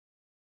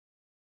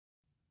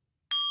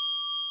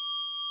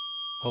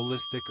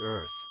Holistic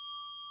Earth.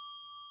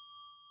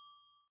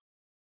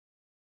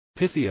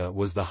 Pythia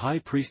was the high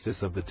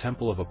priestess of the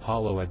Temple of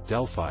Apollo at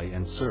Delphi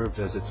and served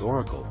as its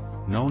oracle,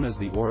 known as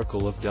the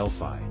Oracle of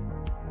Delphi.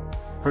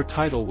 Her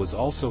title was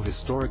also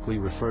historically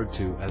referred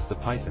to as the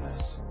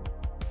Pythoness.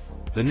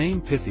 The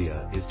name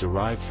Pythia is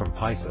derived from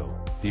Pytho,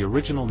 the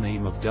original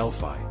name of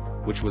Delphi,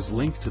 which was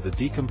linked to the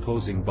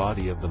decomposing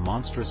body of the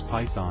monstrous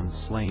Python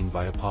slain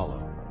by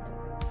Apollo.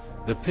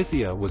 The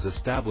Pythia was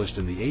established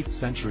in the 8th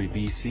century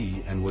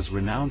BC and was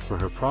renowned for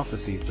her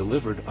prophecies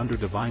delivered under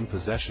divine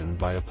possession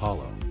by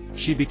Apollo.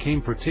 She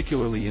became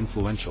particularly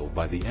influential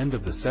by the end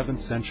of the 7th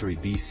century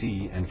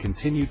BC and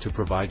continued to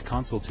provide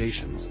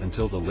consultations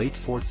until the late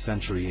 4th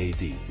century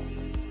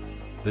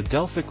AD. The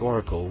Delphic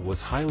oracle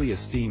was highly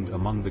esteemed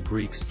among the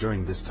Greeks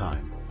during this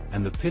time,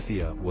 and the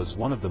Pythia was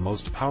one of the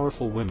most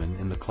powerful women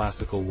in the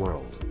classical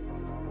world.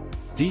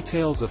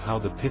 Details of how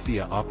the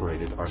Pythia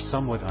operated are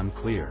somewhat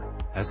unclear,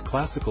 as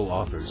classical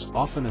authors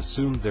often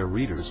assumed their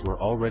readers were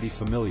already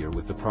familiar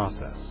with the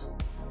process.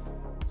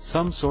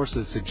 Some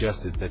sources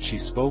suggested that she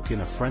spoke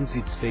in a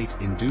frenzied state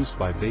induced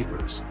by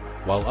vapors,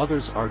 while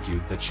others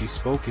argued that she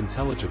spoke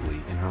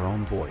intelligibly in her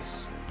own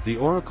voice. The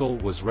oracle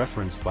was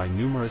referenced by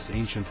numerous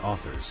ancient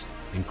authors,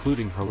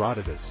 including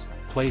Herodotus,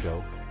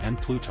 Plato, and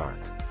Plutarch.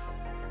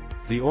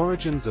 The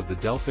origins of the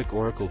Delphic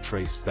oracle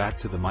trace back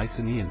to the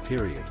Mycenaean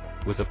period,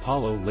 with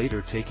Apollo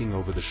later taking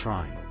over the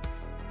shrine.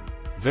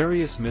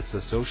 Various myths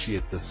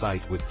associate the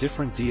site with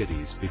different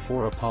deities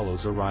before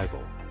Apollo's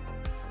arrival.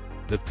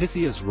 The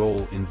Pythia's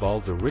role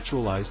involved a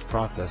ritualized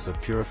process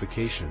of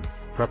purification,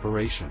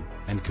 preparation,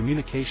 and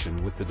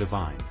communication with the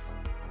divine.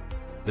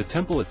 The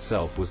temple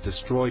itself was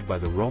destroyed by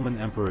the Roman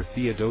Emperor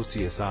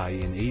Theodosius I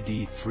in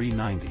AD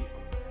 390.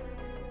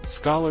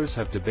 Scholars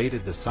have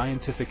debated the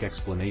scientific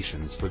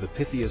explanations for the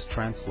Pythia's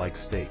trance-like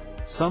state.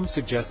 Some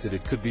suggested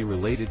it could be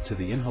related to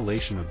the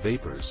inhalation of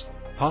vapors,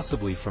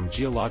 possibly from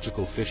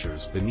geological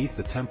fissures beneath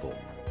the temple,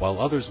 while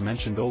others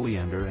mentioned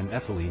oleander and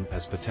ethylene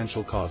as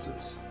potential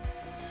causes.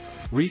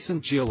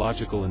 Recent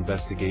geological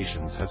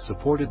investigations have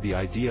supported the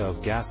idea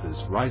of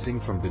gases rising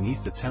from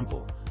beneath the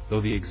temple, though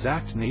the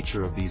exact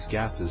nature of these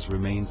gases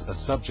remains a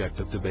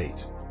subject of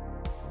debate.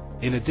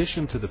 In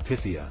addition to the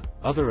Pythia,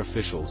 other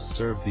officials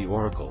served the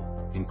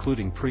oracle,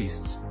 including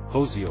priests,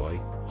 hosioi,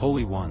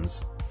 holy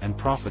ones, and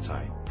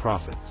propheti,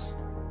 prophets.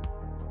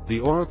 The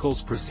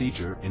oracle's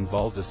procedure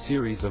involved a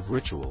series of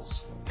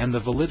rituals, and the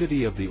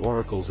validity of the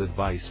oracle's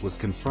advice was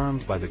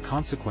confirmed by the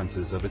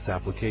consequences of its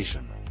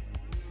application.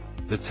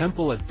 The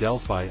temple at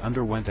Delphi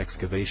underwent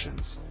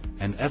excavations,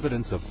 and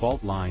evidence of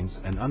fault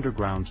lines and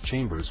underground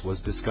chambers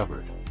was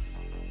discovered.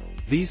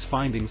 These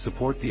findings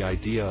support the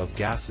idea of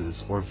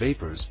gases or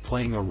vapors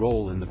playing a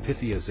role in the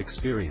Pythia's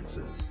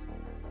experiences.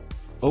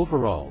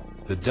 Overall,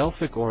 the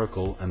Delphic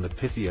oracle and the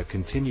Pythia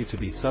continue to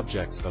be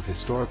subjects of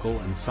historical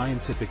and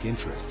scientific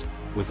interest,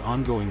 with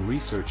ongoing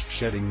research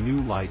shedding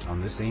new light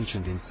on this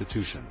ancient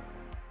institution.